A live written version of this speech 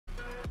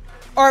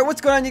Alright,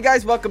 what's going on, you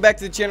guys? Welcome back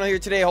to the channel here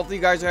today. Hopefully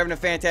you guys are having a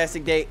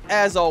fantastic day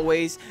as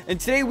always. And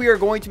today we are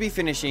going to be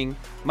finishing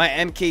my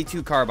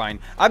MK2 carbine.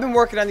 I've been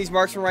working on these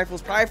marksman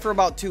rifles probably for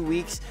about 2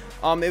 weeks.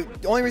 The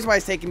only reason why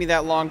it's taking me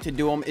that long to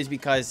do them is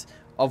because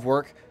of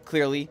work,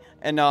 clearly.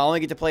 And I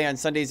only get to play on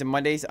Sundays and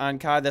Mondays on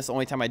COD. That's the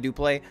only time I do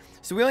play.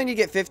 So we only need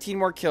to get 15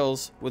 more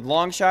kills with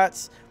long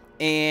shots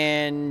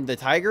and the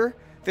Tiger.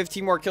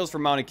 15 more kills for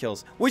mounted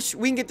kills, which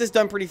we can get this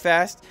done pretty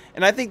fast.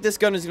 And I think this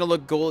gun is going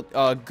to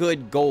look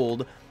good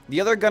gold. The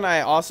other gun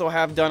I also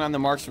have done on the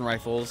marksman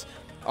rifles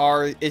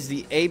is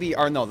the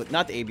ABR. No,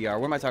 not the ABR.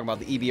 What am I talking about?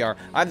 The EBR.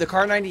 I have the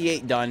Car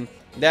 98 done.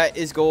 That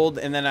is gold.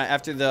 And then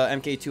after the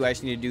MK2, I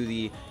just need to do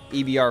the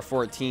EBR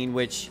 14,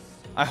 which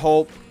I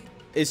hope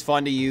is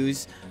fun to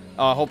use.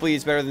 Hopefully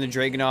it's better than the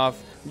Dragunov.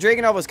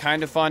 Dragunov was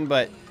kind of fun,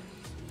 but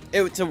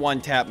it's a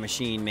one-tap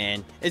machine,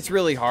 man. It's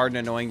really hard and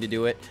annoying to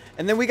do it.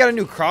 And then we got a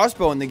new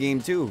crossbow in the game,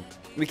 too.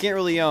 We can't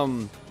really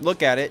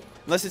look at it.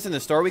 Unless it's in the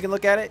store, we can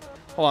look at it.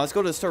 Hold on, let's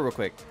go to the store real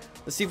quick.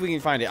 Let's see if we can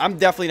find it. I'm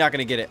definitely not going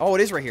to get it. Oh,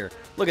 it is right here.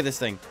 Look at this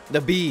thing.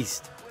 The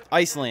Beast.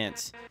 Ice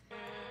Lance.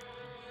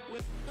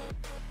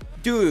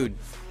 Dude.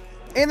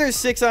 And there's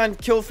 6-on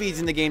kill feeds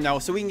in the game now.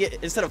 So we can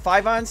get, instead of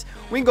 5-ons,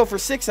 we can go for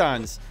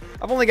 6-ons.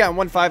 I've only gotten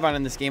one 5-on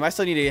in this game. I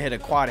still need to hit a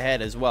quad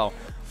head as well.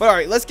 But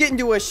alright, let's get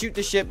into a shoot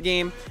the ship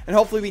game. And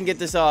hopefully we can get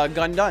this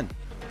gun done.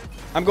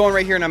 I'm going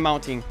right here and I'm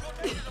mounting.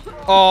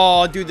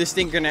 Oh, dude, the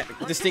stink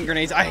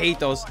grenades. I hate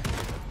those.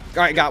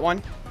 Alright, got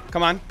one.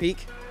 Come on,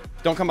 peek.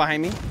 Don't come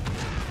behind me.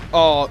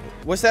 Oh,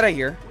 what's that I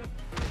hear?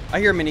 I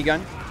hear a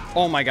minigun.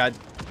 Oh my god.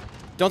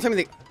 Don't tell me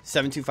the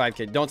 725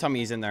 kid. Don't tell me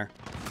he's in there.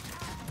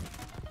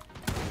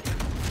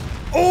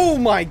 Oh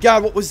my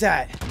god, what was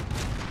that?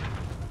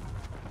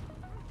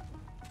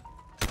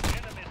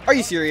 Are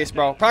you serious,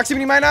 bro?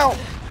 Proximity mine out.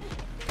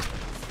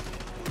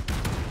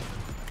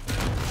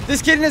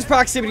 This kid in his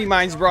proximity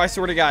mines, bro, I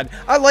swear to god.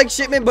 I like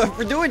shipment, but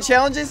for doing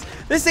challenges,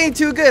 this ain't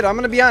too good. I'm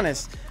gonna be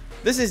honest.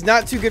 This is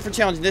not too good for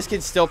challenging. This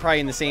kid's still probably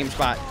in the same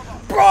spot.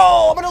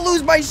 Bro, I'm gonna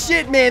lose my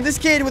shit, man. This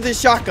kid with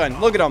his shotgun.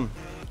 Look at him.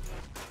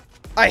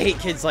 I hate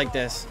kids like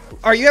this.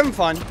 Are you having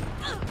fun?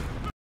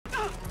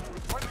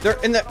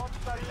 They're in the...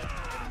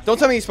 Don't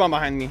tell me he spawned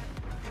behind me.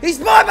 He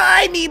spawned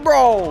behind me,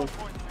 bro.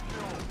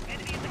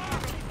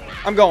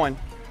 I'm going.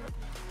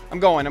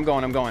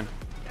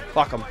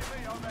 Fuck him.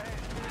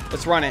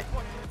 Let's run it.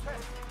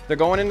 They're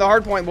going in the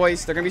hard point,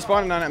 boys. They're gonna be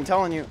spawning on it, I'm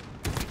telling you.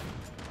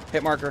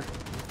 Hit marker.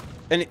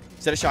 And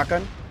is that a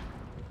shotgun?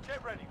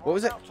 What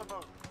was it?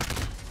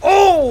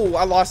 Oh,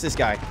 I lost this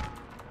guy.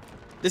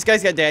 This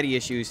guy's got daddy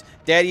issues.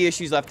 Daddy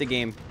issues left the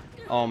game.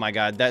 Oh my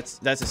god, that's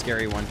a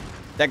scary one.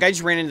 That guy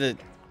just ran into the...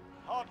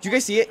 Did you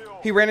guys see it?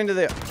 He ran into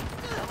the...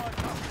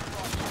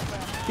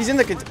 He's in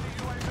the...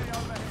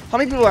 How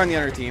many people are on the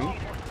other team?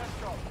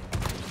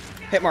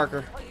 Hit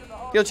marker.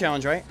 He'll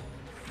challenge, right?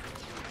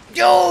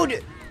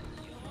 Dude!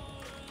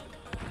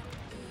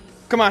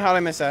 Come on, how did I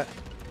miss that?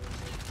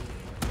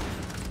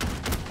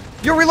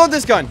 Yo, reload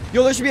this gun.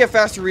 Yo, there should be a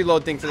faster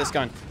reload thing for this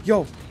gun.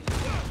 Yo.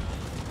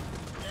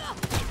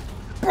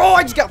 Bro,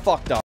 I just got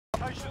fucked up.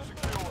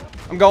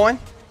 I'm going.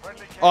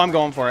 Oh, I'm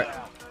going for it.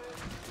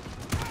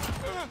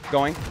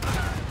 Going.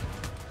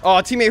 Oh,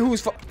 teammate,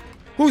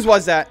 whose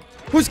was that?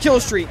 Whose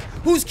kill streak?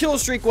 Whose kill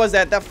streak was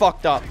that? That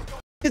fucked up.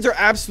 Kids are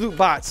absolute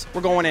bots.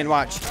 We're going in.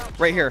 Watch.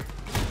 Right here.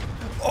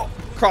 Oh,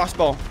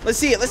 crossbow. Let's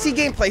see it. Let's see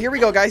gameplay. Here we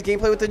go, guys.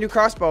 Gameplay with the new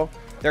crossbow.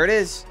 There it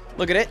is.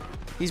 Look at it.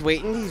 He's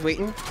waiting. He's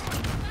waiting.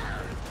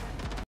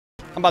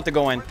 I'm about to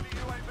go in.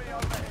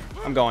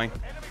 I'm going.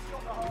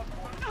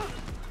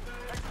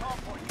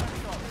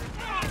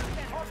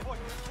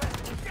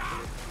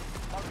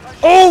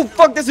 Oh,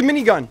 fuck, that's a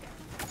minigun.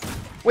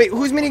 Wait,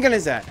 whose minigun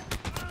is that?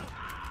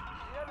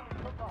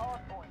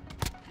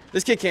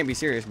 This kid can't be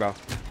serious, bro.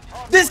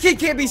 This kid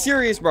can't be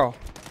serious, bro.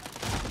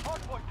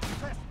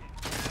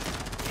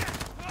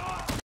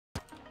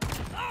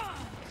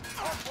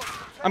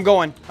 I'm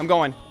going.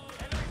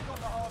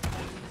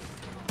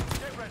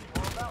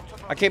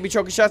 I can't be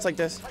choking shots like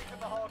this.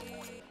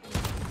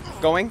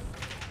 Going.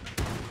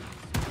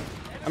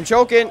 I'm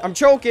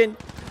choking.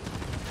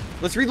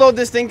 Let's reload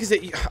this thing because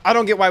I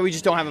don't get why we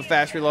just don't have a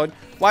fast reload.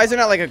 Why is there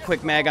not like a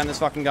quick mag on this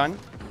fucking gun?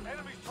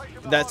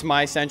 That's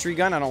my sentry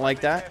gun. I don't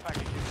like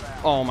that.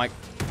 Oh my.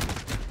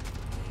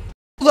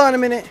 Hold on a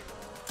minute.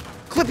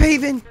 Clip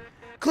Haven.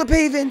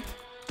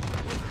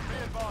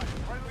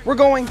 We're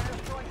going.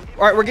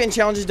 All right, we're getting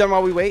challenges done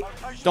while we wait.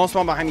 Don't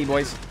spawn behind me,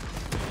 boys.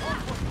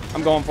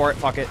 I'm going for it.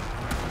 Fuck it.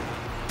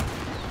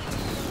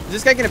 Is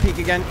this guy gonna peek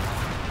again?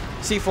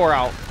 C4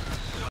 out.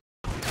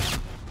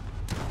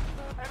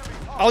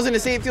 I was gonna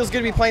say it feels good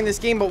to be playing this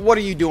game, but what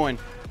are you doing,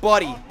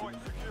 buddy?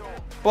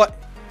 But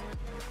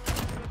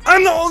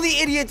I'm the only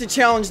idiot to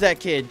challenge that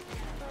kid.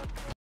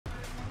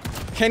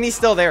 Kenny's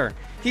still there.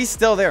 He's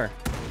still there.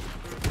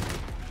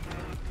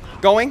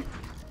 Going.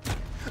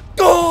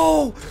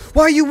 Go!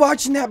 Why are you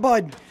watching that,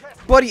 bud?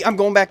 Buddy, I'm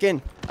going back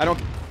in. I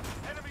don't...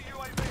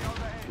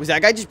 Was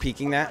that guy just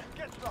peeking that?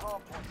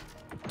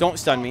 Don't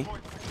stun me.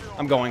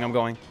 I'm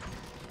going.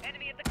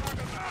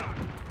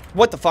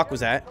 What the fuck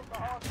was that?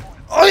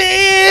 Oh,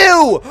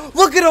 two.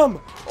 Look at him.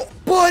 Oh,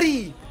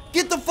 buddy.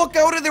 Get the fuck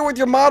out of there with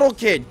your model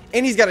kid.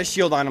 And he's got a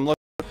shield on him. Look.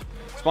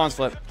 Spawns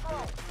flip.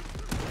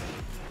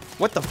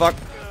 What the fuck?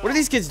 What are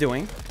these kids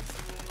doing?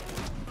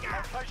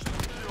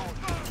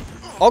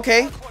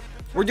 Okay.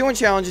 We're doing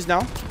challenges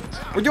now.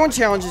 We're doing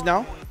challenges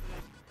now.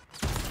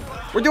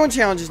 We're doing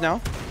challenges now.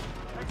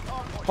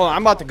 Hold on.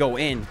 I'm about to go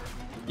in.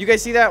 You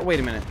guys see that? Wait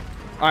a minute.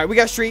 All right. We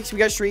got streaks. We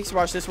got streaks.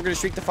 Watch this. We're going to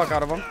streak the fuck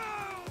out of them.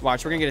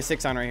 Watch. We're going to get a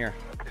 6 on right here.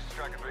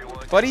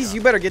 Buddies,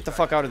 you better get the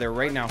fuck out of there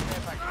right now.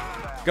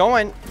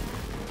 Going.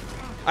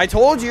 I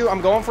told you. I'm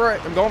going for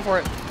it. I'm going for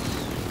it.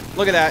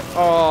 Look at that.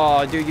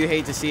 Oh, dude, you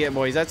hate to see it,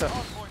 boys. That's a...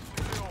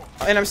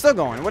 And I'm still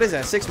going. What is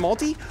that? 6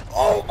 multi?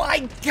 Oh,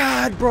 my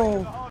God,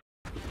 bro.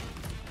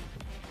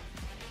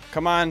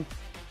 Come on.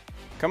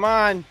 Come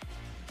on.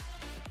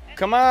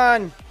 Come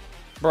on.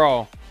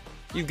 Bro,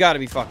 you've got to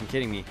be fucking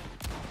kidding me.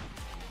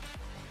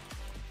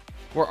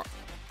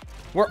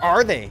 Where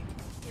are they?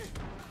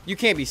 You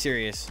can't be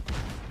serious.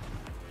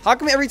 How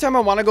come every time I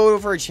want to go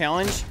for a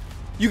challenge,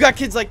 you got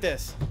kids like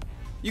this?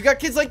 You got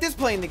kids like this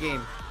playing the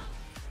game.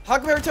 How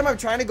come every time I'm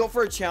trying to go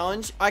for a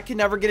challenge, I can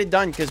never get it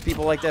done because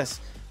people like this?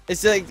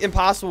 It's like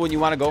impossible when you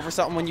want to go for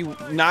something. When you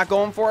not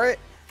going for it,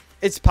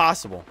 it's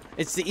possible.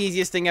 It's the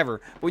easiest thing ever.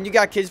 When you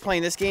got kids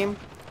playing this game,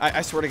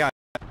 I swear to God,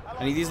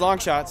 I need these long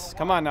shots.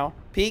 Come on now.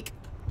 Peek.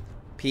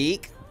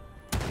 Peek.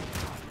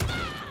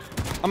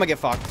 I'm gonna get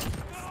fucked.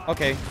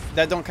 Okay,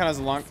 that don't count as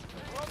a long.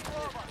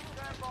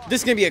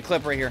 This is gonna be a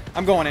clip right here.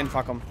 I'm going in.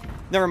 Fuck him.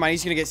 Never mind.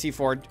 He's gonna get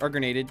C4'd or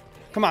grenaded.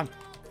 Come on.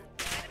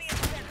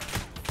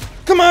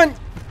 Come on.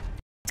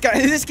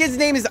 This kid's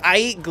name is I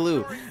Eat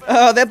Glue.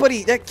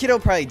 That kiddo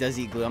probably does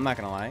eat glue. I'm not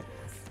gonna lie.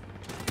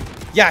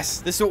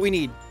 Yes, this is what we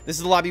need. This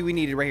is the lobby we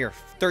needed right here.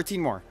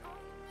 13 more.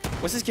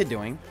 What's this kid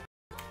doing?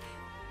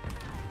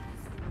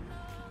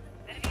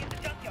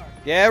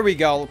 There we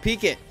go.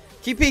 Peek it.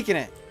 Keep peeking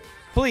it.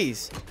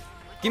 Please.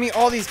 Give me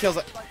all these kills.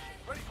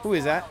 Who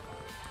is that?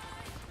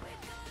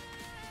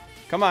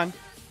 Come on.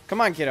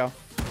 Come on, kiddo.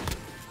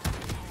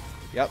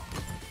 Yep.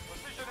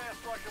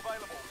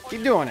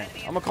 Keep doing it.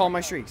 I'm gonna call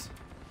my streaks.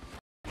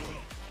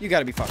 You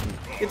gotta be fucking.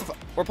 Get the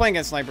We're playing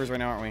against snipers right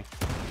now, aren't we?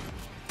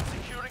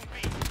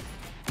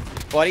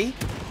 Buddy?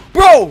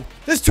 Bro!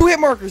 There's 2 hit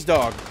markers,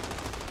 dog.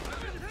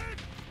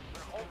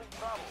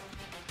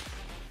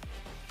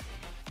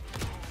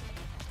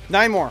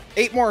 Nine more.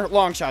 8 more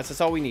long shots.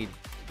 That's all we need.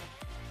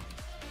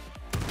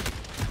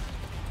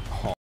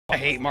 Oh, I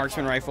hate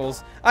marksman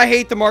rifles. I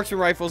hate the marksman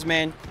rifles,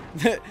 man.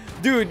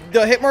 Dude,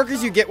 the hit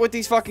markers you get with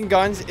these fucking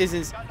guns is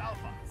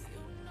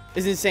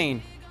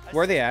insane.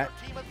 Where are they at?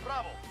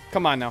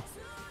 Come on now.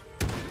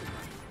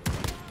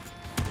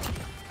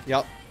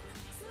 Yep.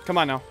 Come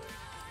on now.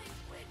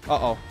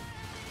 Uh-oh.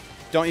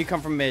 Don't you come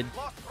from mid.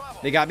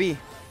 They got B.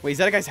 Wait, is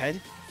that a guy's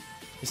head?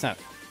 It's not.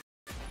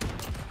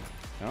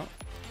 No.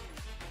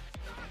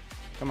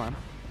 Come on.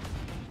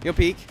 You'll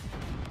peek.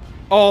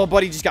 Oh,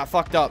 buddy just got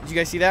fucked up. Did you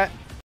guys see that?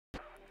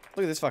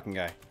 Look at this fucking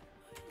guy.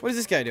 What is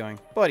this guy doing?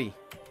 Buddy.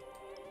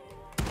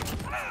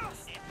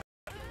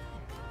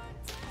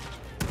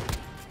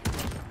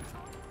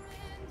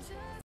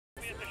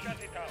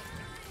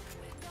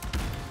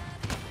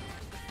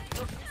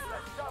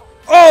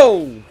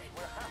 Oh!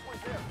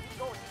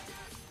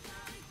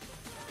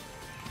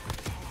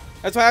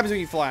 That's what happens when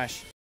you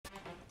flash.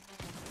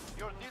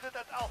 You're needed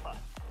at Alpha.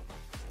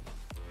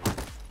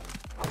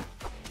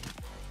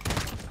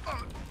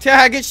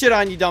 Get shit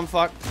on, you dumb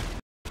fuck.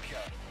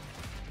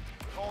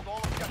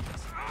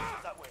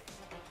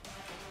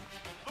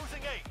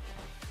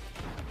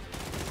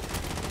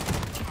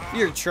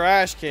 You're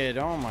trash, kid.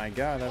 Oh my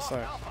God, that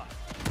sucks.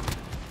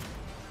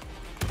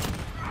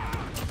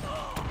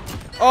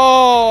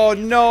 Oh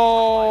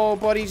no,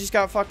 buddy just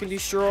got fucking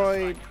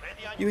destroyed.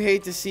 You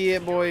hate to see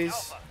it,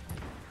 boys.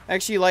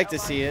 Actually, you like to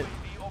see it.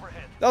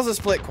 That was a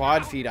split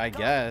quad feed, I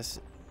guess.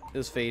 It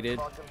was faded.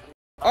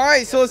 All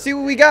right, so let's see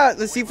what we got.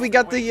 Let's see if we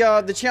got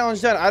the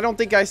challenge done. I don't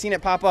think I've seen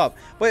it pop up,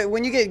 but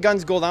when you get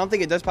guns gold, I don't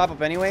think it does pop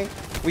up anyway.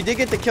 We did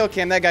get the kill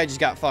cam. That guy just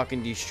got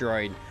fucking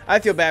destroyed. I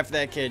feel bad for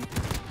that kid.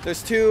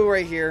 There's 2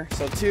 right here.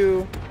 So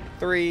 2,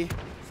 3,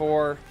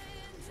 4.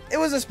 It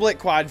was a split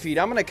quad feed.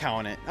 I'm gonna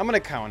count it. I'm gonna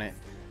count it.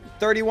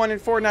 31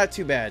 and 4, not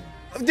too bad.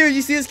 Dude,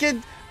 you see this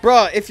kid?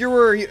 Bruh, if you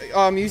were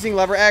using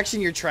lever action,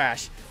 you're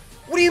trash.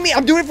 What do you mean?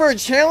 I'm doing it for a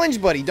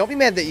challenge, buddy. Don't be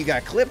mad that you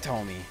got clipped,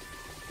 homie.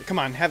 Come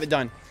on, have it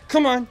done.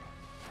 Come on.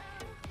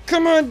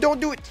 Come on, don't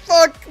do it.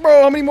 Fuck,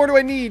 bro. How many more do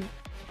I need?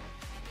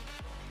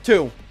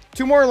 2.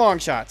 2 more long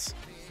shots.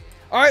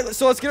 All right,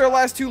 so let's get our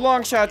last 2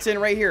 long shots in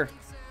right here.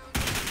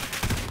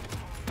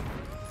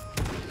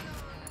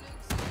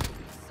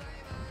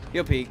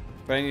 You'll peek,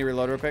 but I need to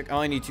reload real quick. I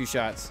only need 2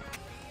 shots.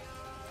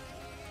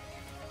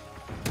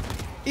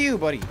 Ew,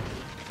 buddy.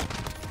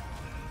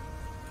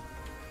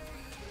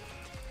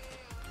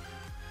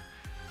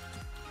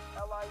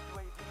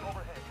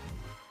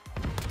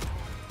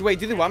 Wait,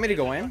 do they want me to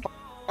go in?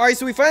 Alright,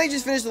 so we finally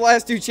just finished the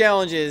last 2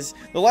 challenges.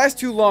 The last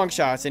 2 long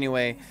shots,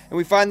 anyway. And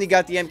we finally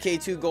got the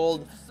MK2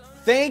 gold.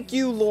 Thank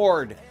you,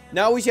 Lord.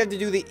 Now we just have to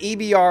do the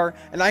EBR,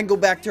 and I can go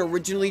back to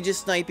originally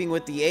just sniping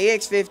with the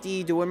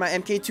AX50, doing my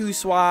MK2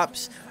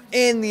 swaps,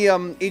 and the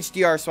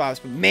HDR swaps.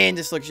 But man,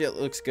 this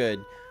looks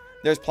good.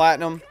 There's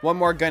platinum. One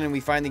more gun, and we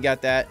finally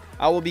got that.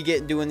 I will be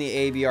doing the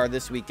ABR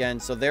this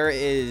weekend. So there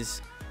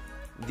is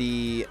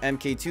the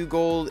MK2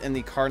 gold and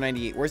the Car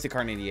 98. Where's the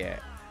Car 98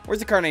 at? Where's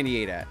the Car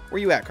 98 at?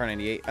 Where you at, Car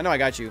 98? I know I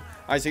got you. All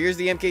right, so here's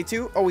the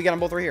MK2. Oh, we got them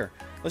both right here.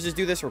 Let's just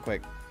do this real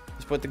quick.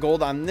 Let's put the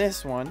gold on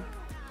this one.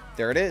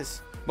 There it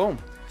is. Boom.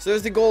 So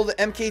there's the gold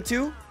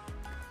MK2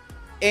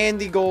 and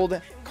the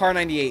gold Car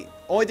 98.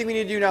 Only thing we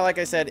need to do now, like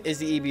I said, is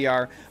the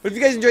EBR. But if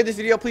you guys enjoyed this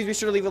video, please be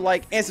sure to leave a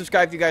like and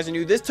subscribe if you guys are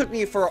new. This took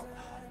me for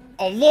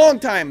a long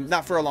time.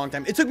 Not for a long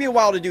time. It took me a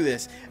while to do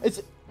this.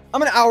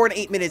 I'm an hour and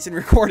 8 minutes in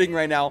recording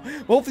right now.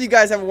 Hopefully you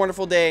guys have a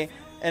wonderful day,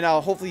 and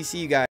I'll hopefully see you guys.